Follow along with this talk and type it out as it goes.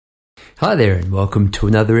Hi there and welcome to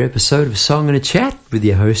another episode of Song and a Chat with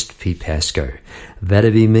your host Pete Pasco.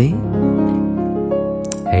 That'll be me.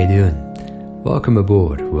 How you doing? Welcome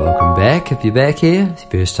aboard. Welcome back if you're back here. It's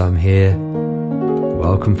your first time here.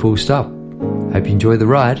 Welcome full stop. Hope you enjoy the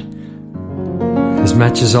ride. As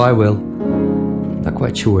much as I will. Not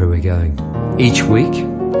quite sure where we're going each week.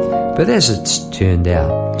 But as it's turned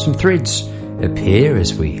out, some threads appear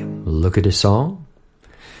as we look at a song.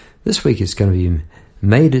 This week it's going to be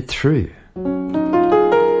Made It Through,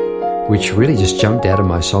 which really just jumped out of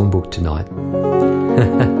my songbook tonight.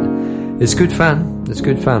 It's good fun. It's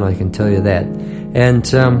good fun, I can tell you that. And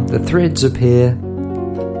the threads appear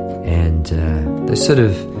and they sort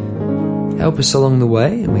of help us along the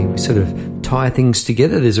way, and we sort of tie things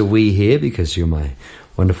together. There's a we here because you're my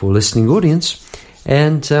wonderful listening audience.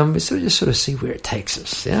 And we sort of see where it takes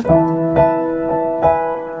us, yeah?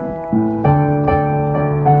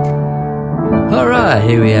 Alright,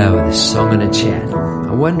 here we are with a song and a chat.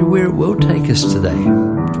 I wonder where it will take us today.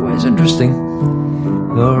 It's always interesting.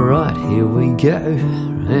 Alright, here we go.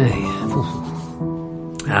 Hey.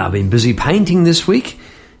 I've been busy painting this week.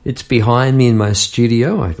 It's behind me in my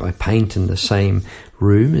studio. I paint in the same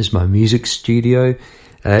room as my music studio,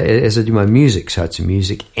 as I do my music, so it's a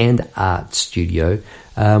music and art studio.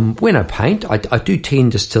 When I paint, I do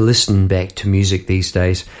tend just to listen back to music these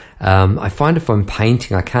days. I find if I'm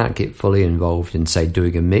painting, I can't get fully involved in, say,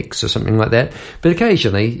 doing a mix or something like that. But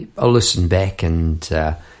occasionally, I'll listen back and,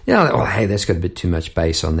 oh, hey, that's got a bit too much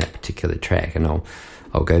bass on that particular track, and I'll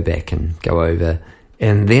go back and go over.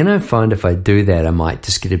 And then I find if I do that, I might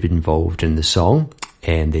just get a bit involved in the song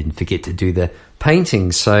and then forget to do the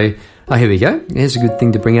painting. So, here we go. Here's a good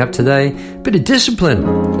thing to bring up today. Bit of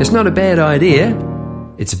discipline. It's not a bad idea.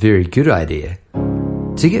 It's a very good idea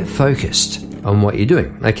to get focused on what you're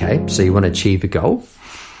doing. Okay, so you want to achieve a goal.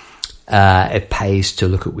 It pays to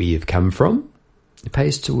look at where you've come from. It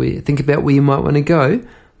pays to think about where you might want to go.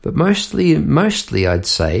 But mostly I'd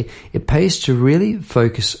say it pays to really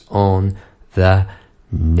focus on the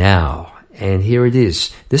now. And here it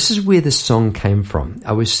is. This is where the song came from.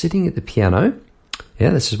 I was sitting at the piano.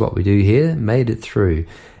 Yeah, this is what we do here. Made It Through.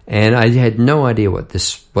 And I had no idea what the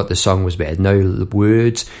song was about. No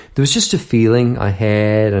words. There was just a feeling I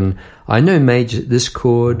had, and I know this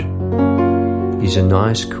chord is a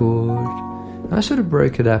nice chord. I sort of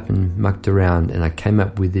broke it up and mucked around, and I came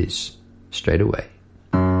up with this straight away.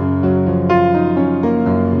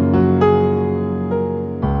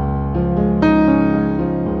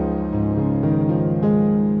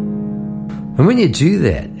 And when you do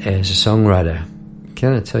that as a songwriter,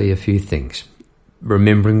 can I tell you a few things?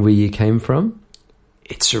 Remembering where you came from,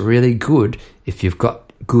 it's really good if you've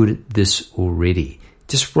got good at this already.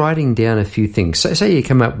 Just writing down a few things. So say you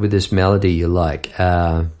come up with this melody you like.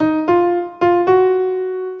 Da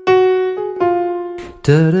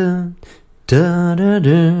da da da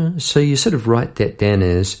da. So you sort of write that down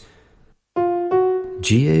as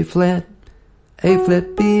G A flat, A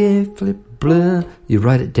flat, B A flat, blah. You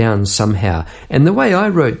write it down somehow. And the way I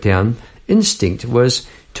wrote down instinct was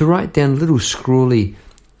to write down little scrawly,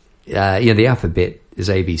 the alphabet is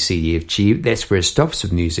A, B, C, D, F, G. That's where it stops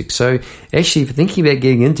with music. So actually, if you're thinking about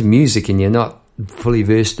getting into music and you're not fully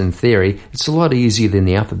versed in theory, it's a lot easier than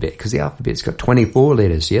the alphabet, because the alphabet's got 24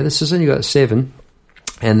 letters. Yeah, this has only got 7,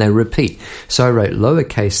 and they repeat. So I wrote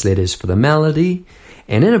lowercase letters for the melody,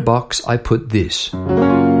 and in a box I put this,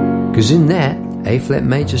 because in that, A flat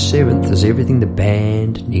major 7th is everything the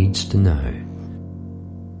band needs to know.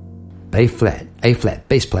 A flat,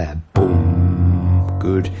 bass player, boom,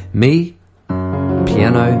 good. Me,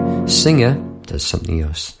 piano, singer, does something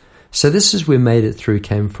else. So this is where Made It Through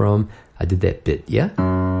came from. I did that bit, yeah?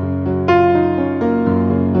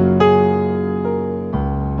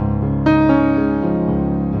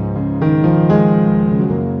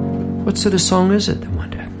 What sort of song is it, I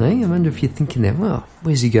wonder? I wonder if you're thinking that, well,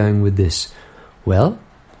 where's he going with this? Well,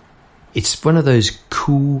 it's one of those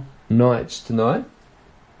cool nights tonight.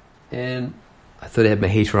 And I thought I had my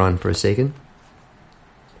heater on for a second.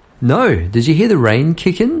 No, did you hear the rain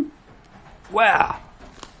kicking? Wow.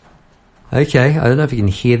 Okay, I don't know if you can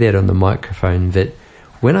hear that on the microphone, but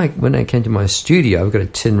when I came to my studio, I've got a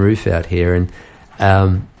tin roof out here, and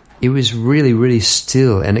it was really, really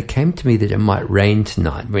still, and it came to me that it might rain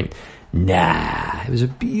tonight. I went, nah, it was a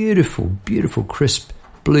beautiful, beautiful, crisp,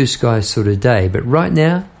 blue sky sort of day, but right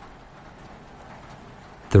now,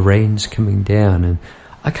 the rain's coming down, and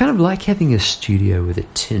I kind of like having a studio with a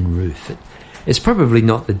tin roof. It's probably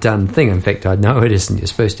not the done thing. In fact, I know it isn't. You're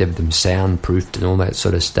supposed to have them soundproofed and all that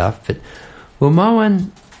sort of stuff. But, well, my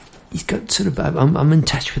one he's got sort of, I'm in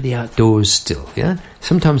touch with the outdoors still, yeah?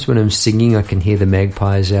 Sometimes when I'm singing, I can hear the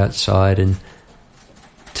magpies outside, and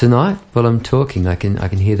tonight, while I'm talking, I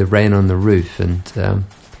can hear the rain on the roof, and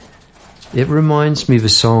it reminds me of a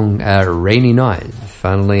song, Rainy Night,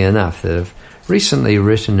 funnily enough, that I've recently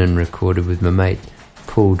written and recorded with my mate,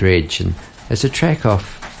 Paul Dredge, and it's a track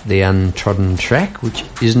off the Untrodden Track, which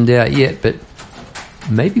isn't out yet, but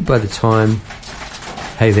maybe by the time...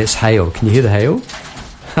 Hey, that's hail. Can you hear the hail?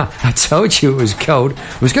 I told you it was cold.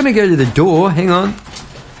 I was going to go to the door. Hang on.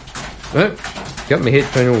 Oh, got my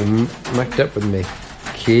headphone all mucked up with me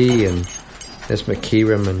key, and that's my key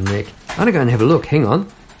around my neck. I'm going to go and have a look. Hang on.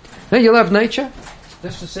 Hey, you love nature?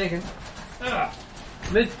 Just a second.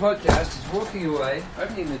 Mid-podcast is walking away,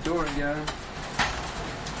 opening the door and going,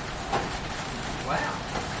 wow.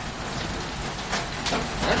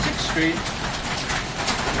 That's extreme.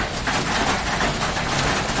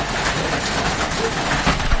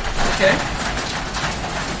 Okay.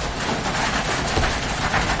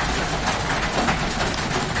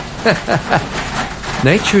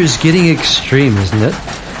 Nature is getting extreme, isn't it?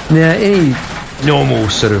 Now, any normal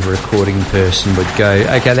sort of recording person would go,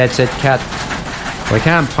 okay, that's it, cut. We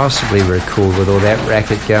can't possibly record with all that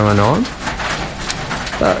racket going on.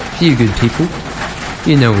 But a few good people.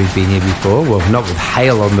 You know we've been here before. Well, not with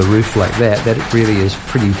hail on the roof like that. That really is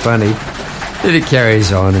pretty funny. If it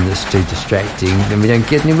carries on and it's too distracting and we don't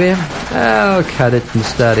get anywhere, I'll cut it and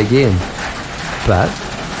start again. But,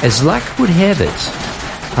 as luck would have it,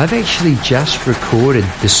 I've actually just recorded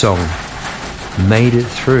the song, Made It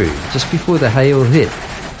Through, just before the hail hit.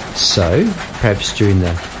 So, perhaps during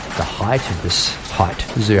the height of this height.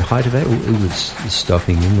 Is there a height of that? Ooh, it's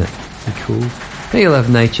stopping, isn't it? Cool. You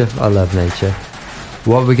love nature. I love nature.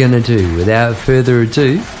 What we're going to do, without further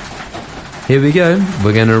ado, here we go.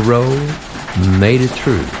 We're going to roll Made It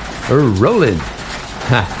Through. Rolling.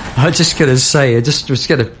 I just got to say, I just was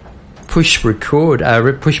going to push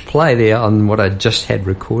play there on what I just had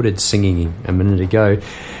recorded singing a minute ago.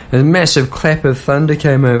 And a massive clap of thunder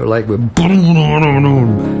came over, like we're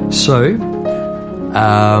so.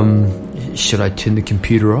 Should I turn the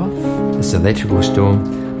computer off? It's an electrical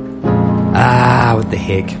storm. What the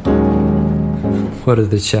heck? What are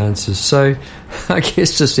the chances? So, I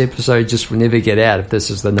guess this episode just will never get out if this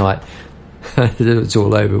is the night. It's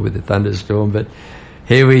all over with the thunderstorm, but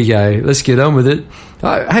here we go. Let's get on with it.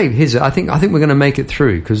 Hey, I think we're going to make it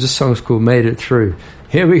through, because this song's called Made It Through.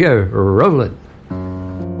 Here we go. Roll it.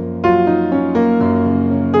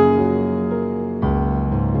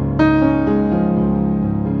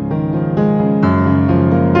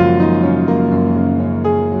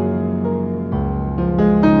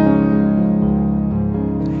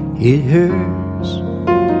 It hurts,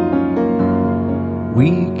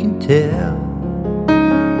 we can tell.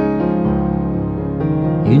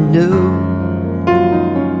 You know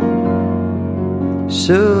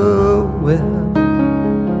so well.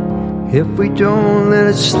 If we don't let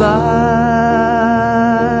it slide,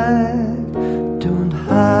 don't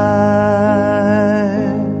hide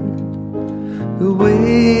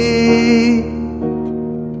away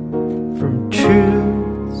from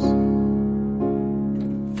truths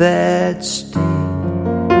that sting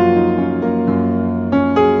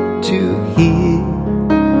to hear,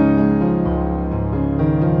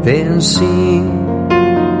 then sing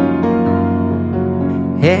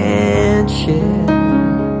and share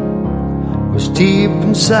what's deep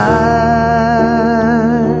inside.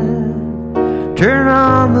 Turn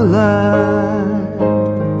on the light,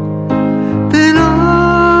 then all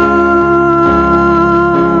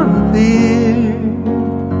of this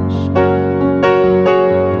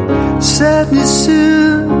sadness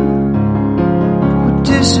soon will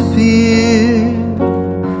disappear.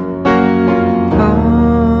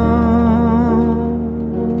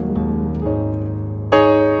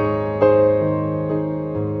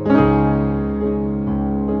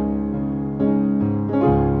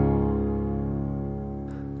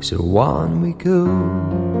 So on we go,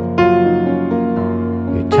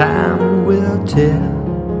 your time will tell.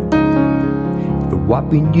 But what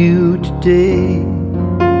we knew today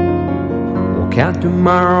will count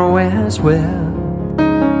tomorrow as well.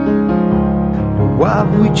 And what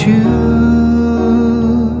we choose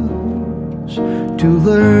to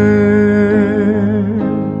learn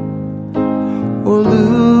or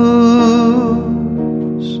lose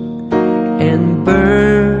and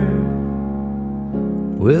burn,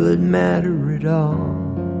 will it matter at all?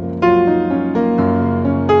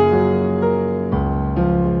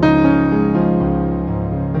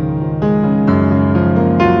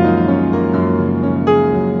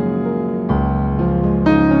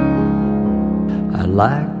 I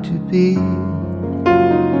like to be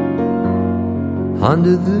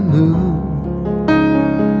under the moon.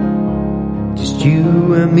 Just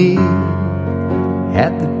you and me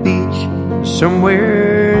at the beach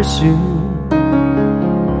somewhere soon.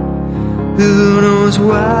 Who knows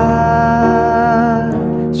why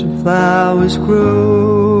some flowers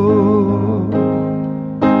grow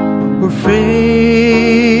or fade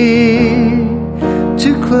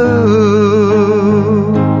too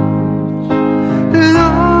close, and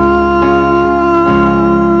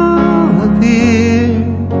all appears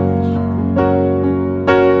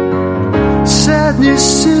sadness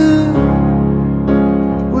soon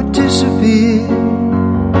would disappear.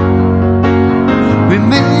 We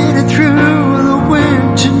made it through the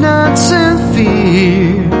winter nights and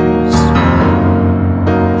fears.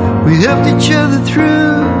 We helped each other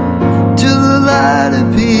through till the light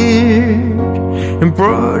appeared and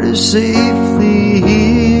brought us safely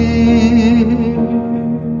here.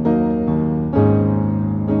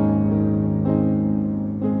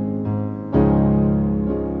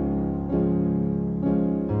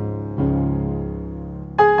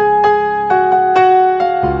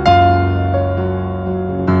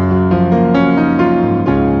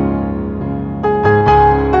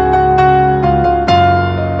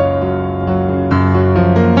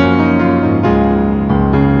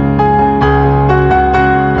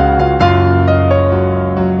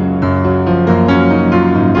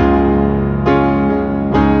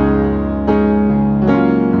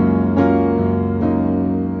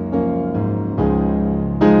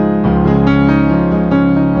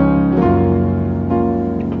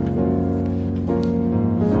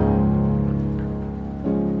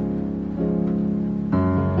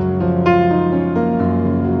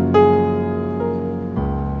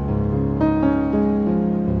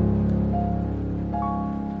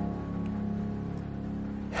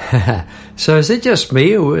 So is it just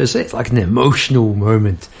me, or is it like an emotional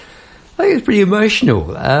moment? I think it's pretty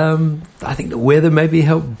emotional. I think the weather maybe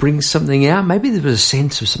helped bring something out. Maybe there was a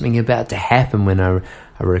sense of something about to happen when I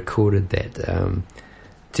recorded that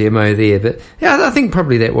demo there. But yeah, I think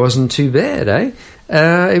probably that wasn't too bad, eh?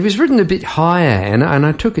 It was written a bit higher, and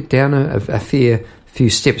I took it down a few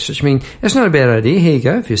steps, which means it's not a bad idea. Here you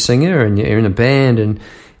go, if you're a singer and you're in a band, and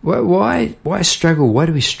why struggle? Why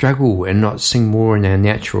do we struggle and not sing more in our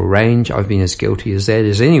natural range? I've been as guilty as that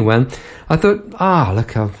as anyone. I thought,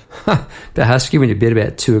 look, I'm a bit husky. Went to bed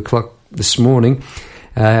about 2 o'clock this morning,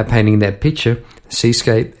 painting that picture,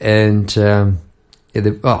 seascape, and hello,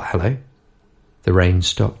 the rain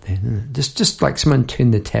stopped then. Just like someone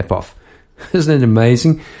turned the tap off. Isn't it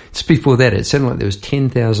amazing? Just before that, it sounded like there was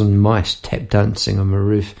 10,000 mice tap dancing on my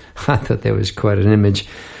roof. I thought that was quite an image.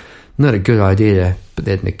 Not a good idea to put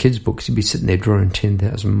that in the kids' books. You'd be sitting there drawing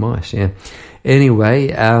 10,000 mice, yeah.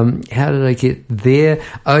 Anyway, how did I get there?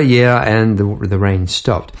 Oh, yeah, and the rain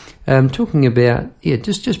stopped. Talking about,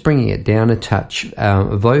 just bringing it down a touch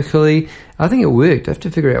vocally. I think it worked. I have to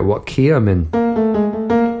figure out what key I'm in.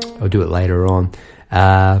 I'll do it later on.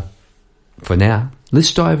 For now,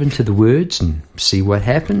 let's dive into the words and see what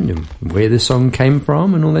happened and where the song came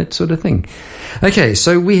from and all that sort of thing. Okay,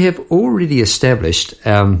 so we have already established...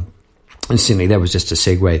 Incidentally, that was just a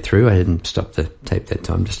segue through. I didn't stop the tape that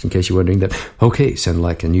time, just in case you're wondering that. Okay, sounded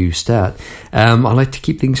like a new start. I like to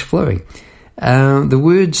keep things flowing. The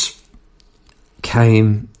words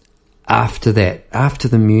came after that, after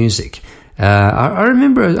the music. I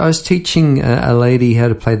remember I was teaching a lady how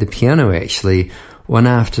to play the piano, actually, one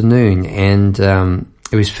afternoon, and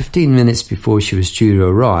it was 15 minutes before she was due to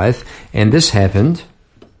arrive, and this happened.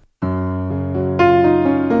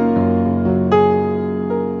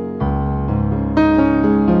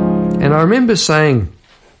 And I remember saying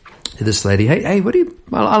to this lady, hey, what do you...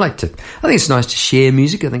 Well, I think it's nice to share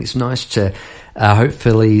music. I think it's nice to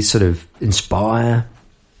hopefully sort of inspire,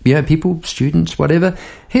 people, students, whatever.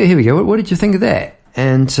 Here we go. What did you think of that?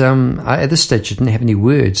 And at this stage, I didn't have any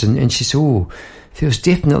words. And she said, it feels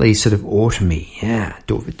definitely sort of autumny. Yeah,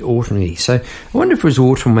 autumny. So I wonder if it was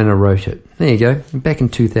autumn when I wrote it. There you go. Back in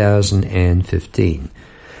 2015.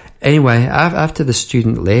 Anyway, after the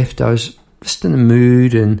student left, I was just in the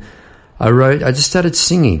mood, and I just started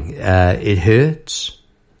singing, It Hurts,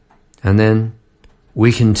 and then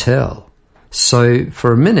We Can Tell. So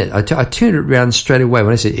for a minute, I turned it around straight away.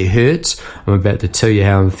 When I said, It Hurts, I'm about to tell you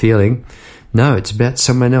how I'm feeling. No, it's about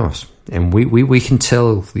someone else. And we can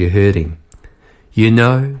tell you're hurting. You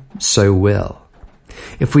know so well.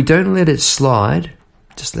 If we don't let it slide,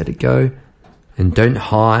 just let it go, and don't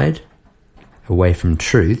hide away from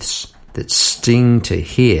truths that sting to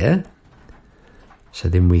hear. So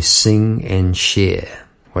then we sing and share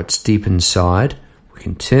what's deep inside. We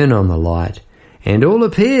can turn on the light, and all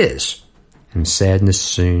appears, and sadness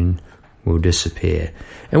soon will disappear.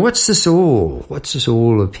 And what's this all? What's this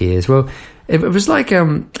all appears? Well, it was like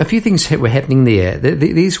a few things were happening there.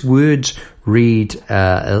 These words read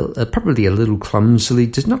probably a little clumsily,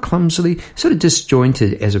 just not clumsily, sort of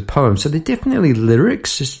disjointed as a poem. So they're definitely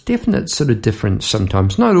lyrics. There's definite sort of difference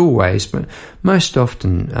sometimes, not always, but most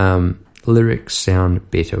often lyrics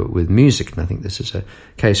sound better with music. And I think this is a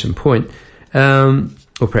case in point.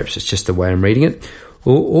 Or perhaps it's just the way I'm reading it.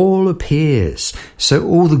 All appears. So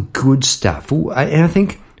all the good stuff. And I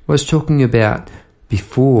think I was talking about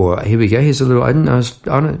before. Here we go. Here's a little. I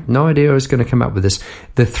no idea I was going to come up with this.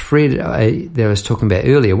 The thread that I was talking about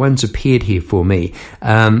earlier. One's appeared here for me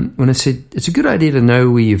when I said it's a good idea to know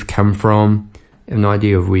where you've come from, an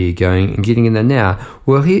idea of where you're going, and getting in there now.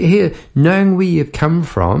 Well, here knowing where you've come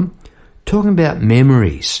from, talking about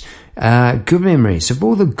memories, good memories of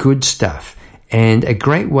all the good stuff, and a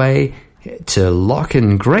great way to lock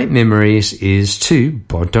in great memories is to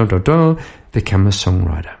become a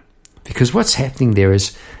songwriter. Because what's happening there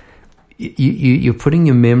is you're putting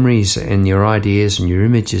your memories and your ideas and your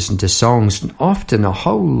images into songs, and often a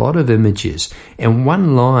whole lot of images, and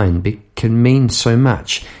one line can mean so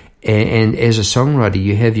much. And as a songwriter,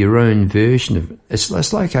 you have your own version of it.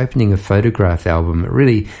 It's like opening a photograph album. It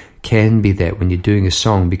really can be that when you're doing a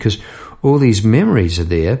song, because all these memories are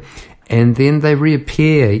there, and then they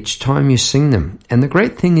reappear each time you sing them. And the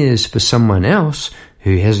great thing is, for someone else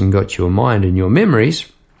who hasn't got your mind and your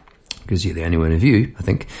memories, because you're the only one of you, I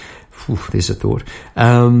think. There's a thought.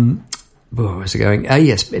 Where's it going?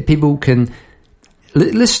 Yes, people can,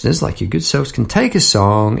 listeners like your good selves can take a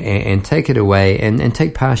song and take it away and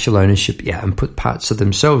take partial ownership, and put parts of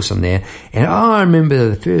themselves on there. And I remember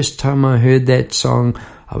the first time I heard that song,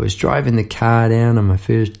 I was driving the car down on my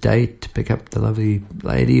first date to pick up the lovely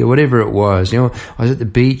lady or whatever it was. I was at the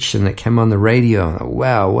beach and it came on the radio. I'm like,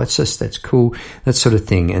 wow, what's this? That's cool. That sort of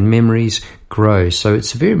thing. And memories grow. So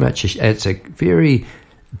it's it's a very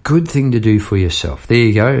good thing to do for yourself. There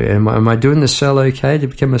you go. Am I doing the sell okay to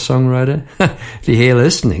become a songwriter? If you're here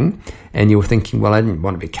listening and you're thinking, well, I didn't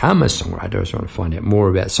want to become a songwriter, I just want to find out more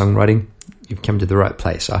about songwriting, you've come to the right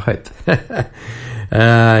place, I hope.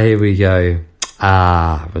 Here we go.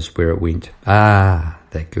 Was where it went.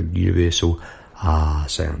 That good universal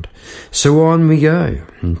sound. So on we go,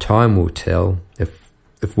 and time will tell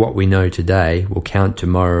if what we know today will count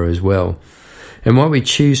tomorrow as well. And what we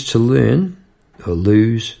choose to learn or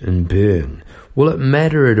lose and burn, will it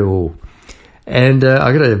matter at all? And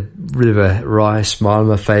I got a bit of a wry smile on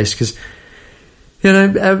my face because,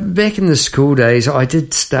 back in the school days, I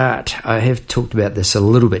have talked about this a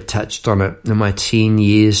little bit, touched on it in my teen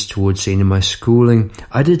years towards the end of my schooling.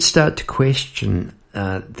 I did start to question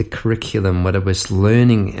the curriculum, what I was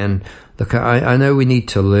learning. And look, I know we need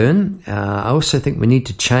to learn. I also think we need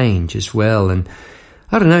to change as well. And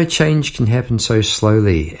I don't know, change can happen so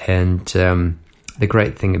slowly. And the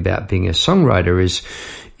great thing about being a songwriter is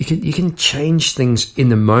you can change things in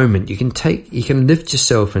the moment. You can lift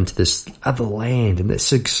yourself into this other land, and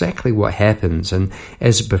that's exactly what happens. And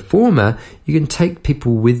as a performer, you can take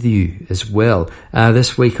people with you as well.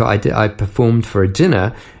 This week I performed for a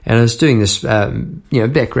dinner, and I was doing this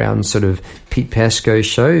background sort of Pete Pasco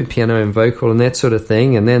show, piano and vocal and that sort of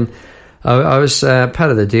thing. And then I was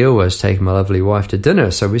part of the deal was taking my lovely wife to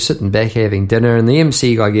dinner, so we're sitting back having dinner, and the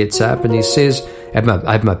MC guy gets up and he says,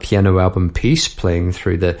 I had my piano album Peace playing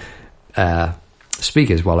through the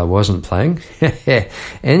speakers while I wasn't playing.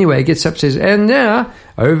 Anyway, he gets up and says, and now,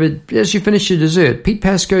 as you finish your dessert, Pete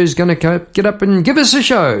Pasco is going to get up and give us a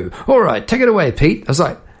show. All right, take it away, Pete. I was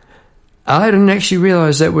like, I didn't actually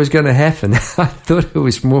realise that was going to happen. I thought it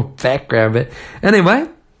was more background, but anyway,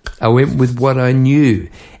 I went with what I knew.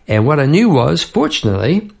 And what I knew was,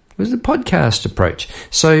 fortunately, was the podcast approach.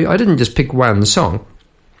 So I didn't just pick one song.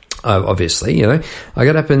 Obviously, I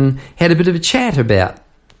got up and had a bit of a chat about,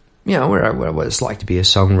 what it's like to be a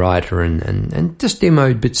songwriter and just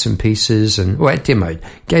demoed bits and pieces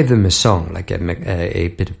gave them a song, like gave them a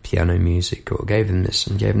bit of piano music, or gave them this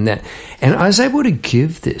and gave them that. And I was able to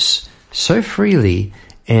give this so freely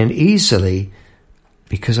and easily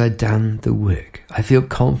because I'd done the work. I feel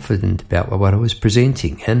confident about what I was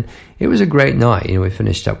presenting. And it was a great night. We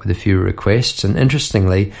finished up with a few requests. And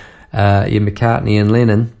interestingly, McCartney and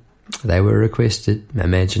Lennon, they were requested, I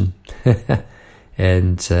imagine,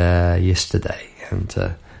 and yesterday.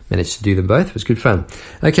 And managed to do them both. It was good fun.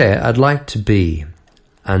 Okay, I'd like to be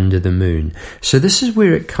under the moon. So this is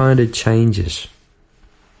where it kind of changes.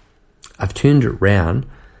 I've turned it round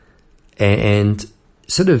and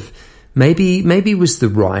sort of maybe it was the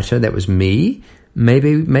writer, that was me.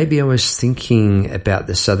 Maybe I was thinking about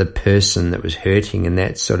this other person that was hurting and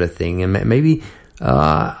that sort of thing. And maybe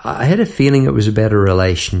I had a feeling it was about a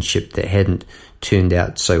relationship that hadn't turned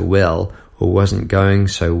out so well or wasn't going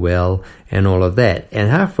so well and all of that. And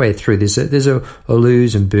halfway through, there's a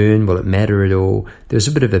lose and burn, will it matter at all? There's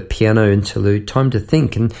a bit of a piano interlude, time to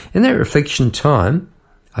think. And in that reflection time,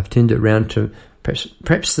 I've turned it around to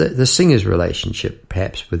perhaps the singer's relationship,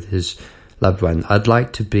 perhaps with his loved one. I'd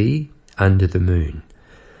like to be under the moon,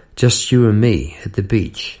 just you and me at the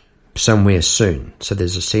beach, somewhere soon. So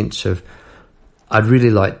there's a sense of, I'd really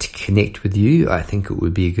like to connect with you. I think it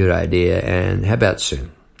would be a good idea. And how about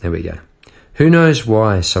soon? There we go. Who knows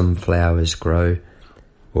why some flowers grow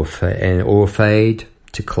or fade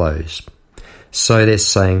to close. So they're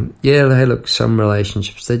saying, yeah, hey, look, some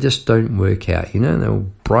relationships, they just don't work out. You know, they're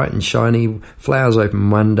all bright and shiny, flowers open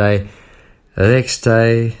one day, the next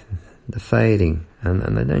day, they're fading, and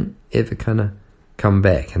they don't ever kind of come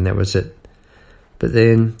back, and that was it. But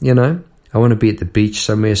then, you know, I want to be at the beach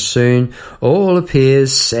somewhere soon. All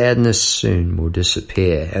appears, sadness soon will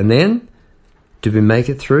disappear. And then, did we make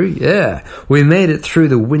it through? Yeah, we made it through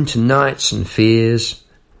the winter nights and fears,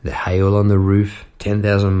 the hail on the roof,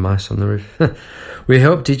 10,000 mice on the roof. We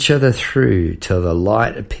helped each other through till the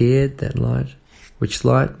light appeared. That light, which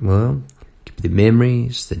light? Well, the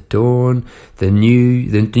memories, the dawn, the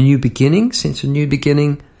new beginning, sense of new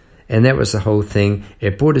beginning. And that was the whole thing.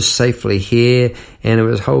 It brought us safely here, and it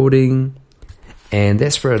was holding. And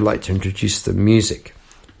that's where I'd like to introduce the music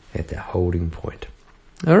at that holding point.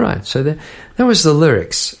 All right, so that was the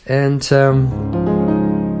lyrics. And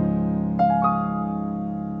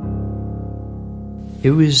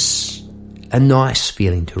it was a nice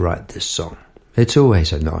feeling to write this song. It's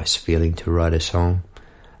always a nice feeling to write a song.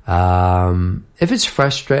 If it's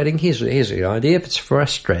frustrating, here's the idea. If it's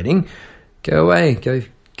frustrating, go away, go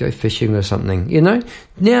fishing or something. You know,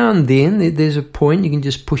 now and then there's a point you can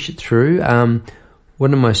just push it through.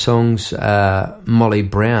 One of my songs, Molly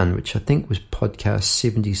Brown, which I think was podcast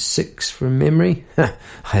 76 from memory.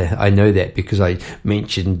 I know that because I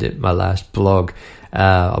mentioned it in my last blog.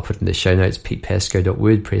 I'll put in the show notes,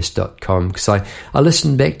 petepasco.wordpress.com, because I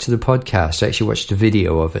listened back to the podcast. I actually watched a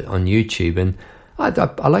video of it on YouTube, and I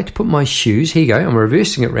like to put my shoes, here you go, I'm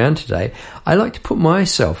reversing it around today. I like to put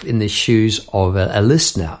myself in the shoes of a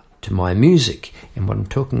listener to my music and what I'm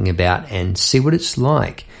talking about and see what it's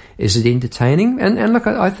like. Is it entertaining? And look,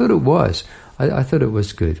 I thought it was. I thought it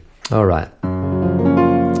was good. All right.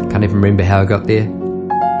 Can't even remember how I got there.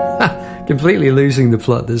 Completely losing the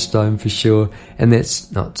plot this time for sure. And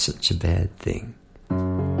that's not such a bad thing.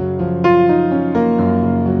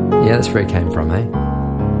 Yeah, that's where it came from, eh?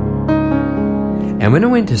 And when I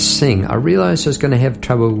went to sing, I realised I was going to have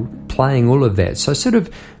trouble playing all of that. So I sort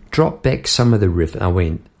of dropped back some of the riff. I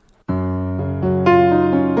went...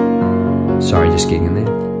 Sorry, just getting in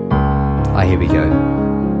there. Here we go.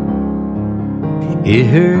 It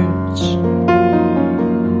hurts,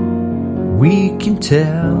 we can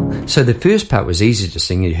tell. So the first part was easy to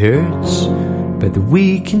sing, it hurts. But the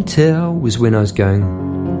we can tell was when I was going,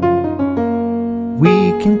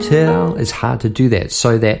 we can tell. It's hard to do that.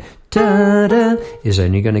 So that da-da is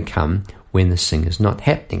only going to come when the singer's not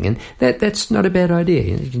happening. And that's not a bad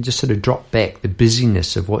idea. You can just sort of drop back the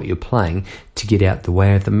busyness of what you're playing to get out the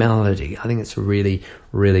way of the melody. I think it's a really,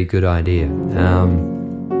 really good idea.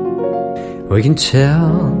 We can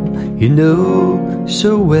tell, you know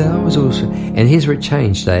so well was also... And here's where it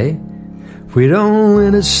changed, eh? We don't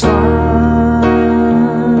want to slide,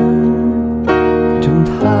 don't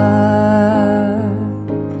hide.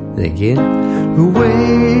 Again,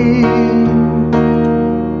 away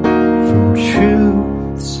from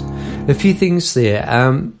truths. A few things there.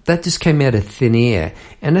 That just came out of thin air,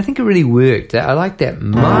 and I think it really worked. I like that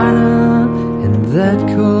minor and that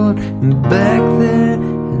chord and back there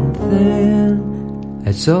and then.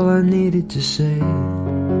 That's all I needed to say.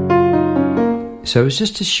 So it was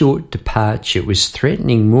just a short departure. It was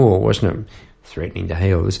threatening more, wasn't it? Threatening to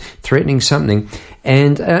hail. It was threatening something.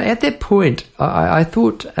 And at that point, I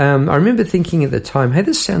thought, I remember thinking at the time, hey,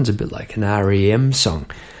 this sounds a bit like an R.E.M. song.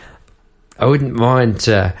 I wouldn't mind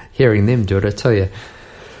hearing them do it, I tell you.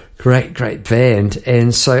 Great band.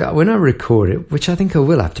 And so when I record it, which I think I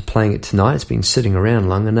will after playing it tonight, it's been sitting around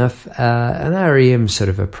long enough, an R.E.M. sort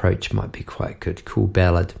of approach might be quite good. Cool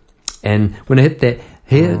ballad. And when I hit that,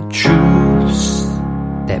 here, truths,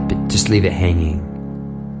 that bit, just leave it hanging.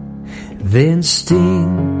 Then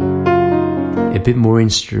sting, a bit more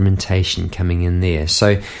instrumentation coming in there.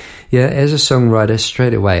 So, yeah, as a songwriter,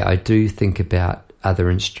 straight away, I do think about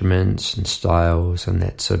other instruments and styles and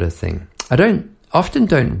that sort of thing. I often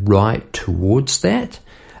don't write towards that,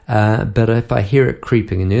 but if I hear it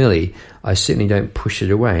creeping in early, I certainly don't push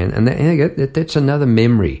it away. And that's another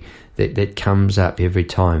memory that comes up every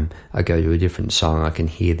time I go to a different song. I can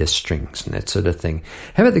hear the strings and that sort of thing.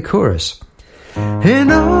 How about the chorus?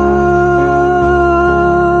 And all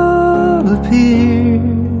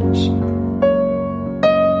appears.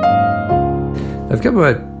 I've got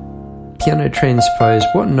my piano transposed.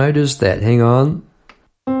 What note is that? Hang on.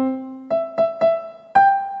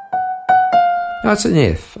 Oh, it's an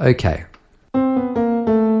F. Okay.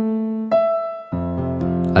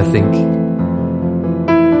 I think.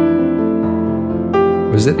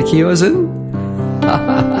 Was that the key I was in?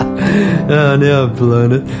 Oh, now I've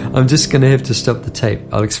blown it. I'm just going to have to stop the tape.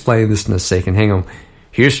 I'll explain this in a second. Hang on.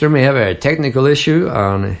 Houston, we have a technical issue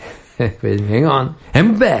on... Hang on.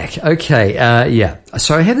 And we're back. Okay, yeah.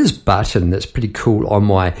 So I have this button that's pretty cool on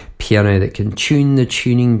my piano that can tune the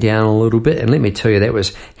tuning down a little bit. And let me tell you, that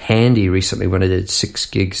was handy recently when I did 6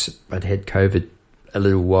 gigs. I'd had COVID a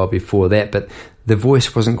little while before that, but the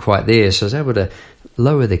voice wasn't quite there, so I was able to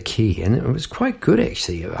lower the key, and it was quite good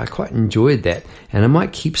actually. I quite enjoyed that, and I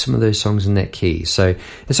might keep some of those songs in that key. So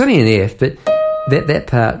it's only an F, but that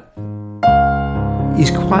part is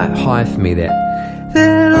quite high for me.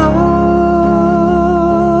 That all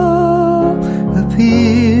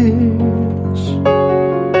appears.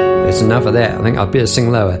 That's enough of that. I think I'll better sing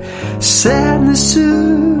lower. Sadness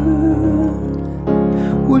soon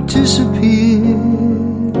would disappear.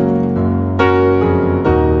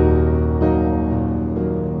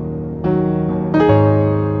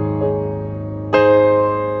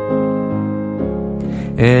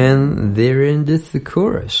 And there endeth the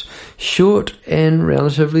chorus. Short and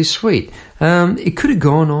relatively sweet. It could have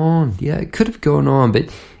gone on. Yeah, it could have gone on. But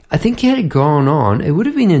I think had it gone on, it would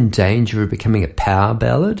have been in danger of becoming a power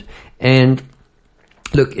ballad. And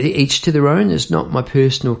look, each to their own. It's not my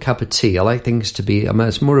personal cup of tea. I like things to be...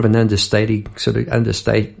 it's more of an understated, sort of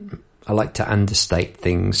understate... I like to understate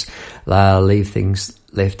things, leave things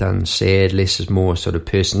left unsaid. Less is more sort of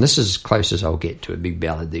person. This is as close as I'll get to a big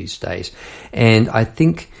ballad these days. And I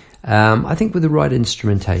think with the right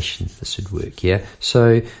instrumentation, this would work, yeah?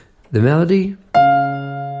 So the melody...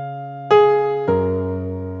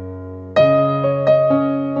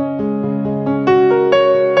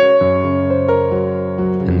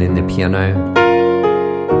 and then the piano...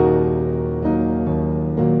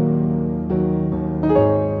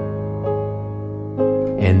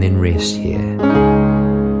 and then rest here.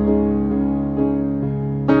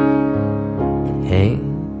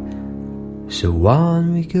 Hang, so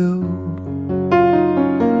on we go.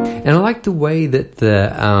 And I like the way that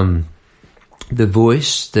the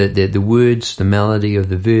voice, the words, the melody of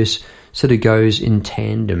the verse sort of goes in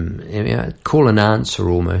tandem. I mean, call and answer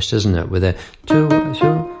almost, isn't it? With a oh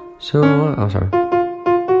sorry,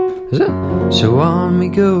 is it? So on we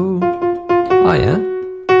go. Oh yeah.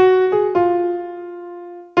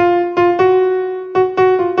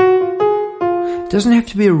 Doesn't have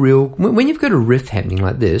to be a real... When you've got a riff happening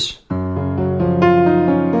like this,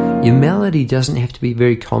 your melody doesn't have to be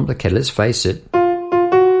very complicated. Let's face it.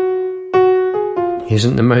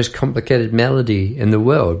 Isn't the most complicated melody in the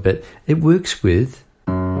world, but it works with...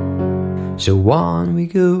 So on we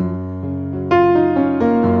go.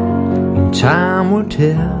 And time will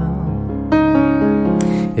tell.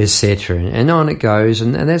 Etc. And on it goes.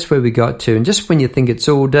 And that's where we got to. And just when you think it's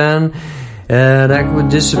all done... that would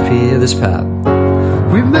disappear, this part.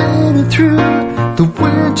 We made it through the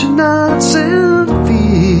winter nights and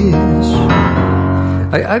fears.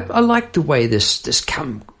 I like the way this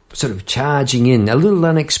come sort of charging in a little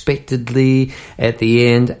unexpectedly at the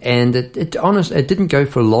end, and it didn't go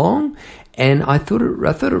for long, and I thought it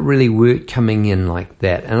really worked coming in like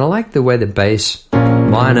that. And I like the way the bass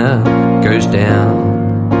minor goes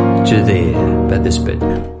down to there, but this bit,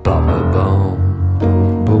 bum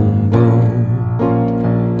bum boom boom.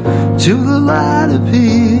 Till the light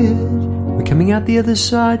appeared. We're coming out the other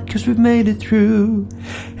side, 'cause we've made it through,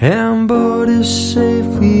 and board is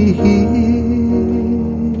safely here.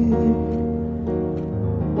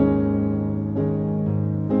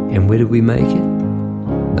 And where did we make it?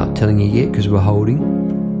 Not telling you yet, 'cause we're holding.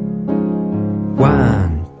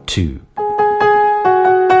 1, 2.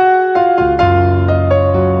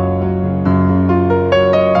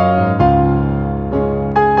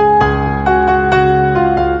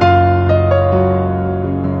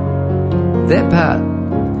 That part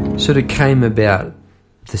sort of came about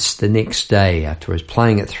the next day after I was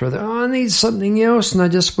playing it through. I need something else, and I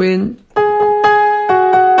just went.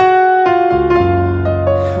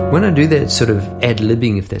 When I do that sort of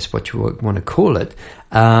ad-libbing, if that's what you want to call it,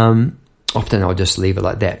 often I'll just leave it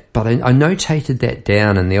like that. But I notated that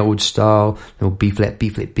down in the old style, B flat, B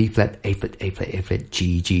flat, B flat, A flat, A flat, A flat,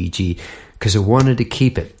 G, G, G, because I wanted to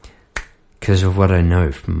keep it because of what I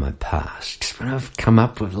know from my past. Because when I've come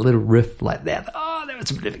up with a little riff like that, oh, that was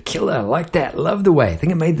a bit of a killer. I like that. Love the way. I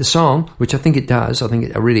think it made the song, which I think it does. I think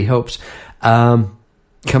it really helps. Come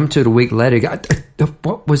to it a week later, go,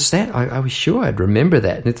 what was that? I was sure I'd remember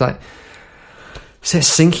that. And it's like, it's that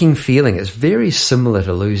sinking feeling. It's very similar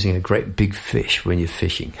to losing a great big fish when you're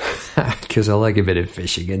fishing, because I like a bit of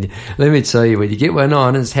fishing. And let me tell you, when you get one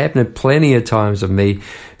on, it's happened plenty of times of me.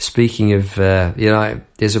 Speaking of,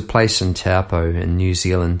 there's a place in Taupo in New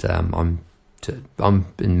Zealand. I'm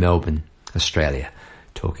in Melbourne, Australia,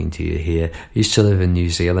 talking to you here. I used to live in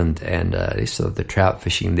New Zealand, and I used to have the trout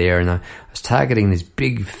fishing there, and I was targeting these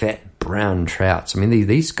big, fat, brown trouts. I mean,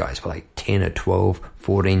 these guys were like 10 or 12,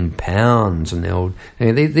 14 pounds, and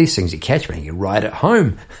these things you catch when you ride at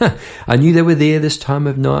home. I knew they were there this time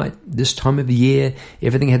of night, this time of year.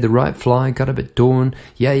 Everything had the right fly, got up at dawn.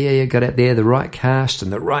 Yeah, got out there, the right cast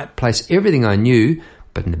and the right place. Everything I knew,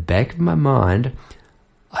 but in the back of my mind,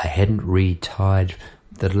 I hadn't retied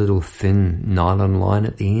the little thin nylon line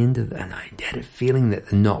at the end of it, and I had a feeling that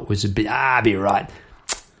the knot was a bit, I'd be right.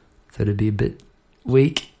 Thought it'd be a bit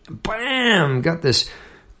weak. Bam! Got this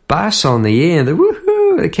bass on the end.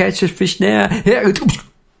 Woohoo! I catch a fish now.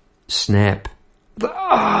 Snap.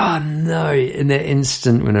 Oh, no. In that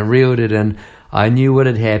instant when I reeled it in, I knew what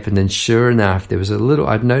had happened, and sure enough, there was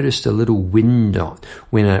I'd noticed a little wind knot.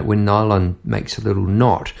 When nylon makes a little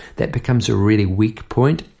knot, that becomes a really weak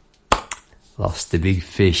point. Lost the big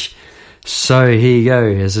fish. So here you go,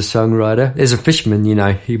 as a songwriter, as a fisherman,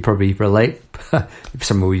 you probably relate. If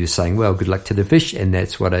some of you are saying, well, good luck to the fish, and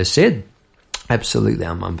that's what I said. Absolutely,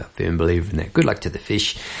 I'm a firm believer in that. Good luck to the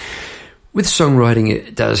fish. With songwriting,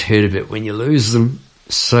 it does hurt a bit when you lose them.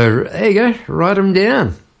 So there you go, write them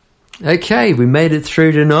down. Okay, we made it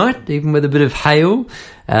through tonight, even with a bit of hail,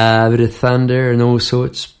 a bit of thunder and all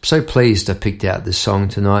sorts. So pleased I picked out this song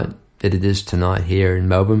tonight. That it is tonight here in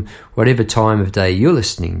Melbourne, whatever time of day you're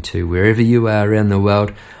listening to, wherever you are around the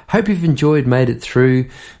world. Hope you've made it through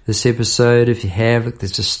this episode. If you have, look,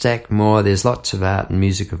 there's a stack more. There's lots of art and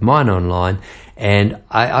music of mine online, and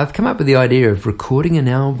I've come up with the idea of recording an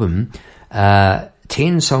album,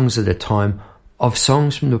 10 songs at a time, of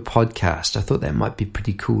songs from the podcast. I thought that might be a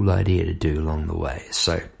pretty cool idea to do along the way.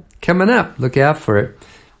 So coming up, look out for it.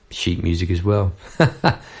 Sheet music as well.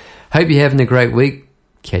 Hope you're having a great week.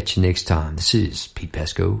 Catch you next time. This is Pete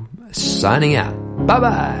Pasco signing out.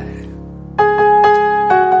 Bye-bye.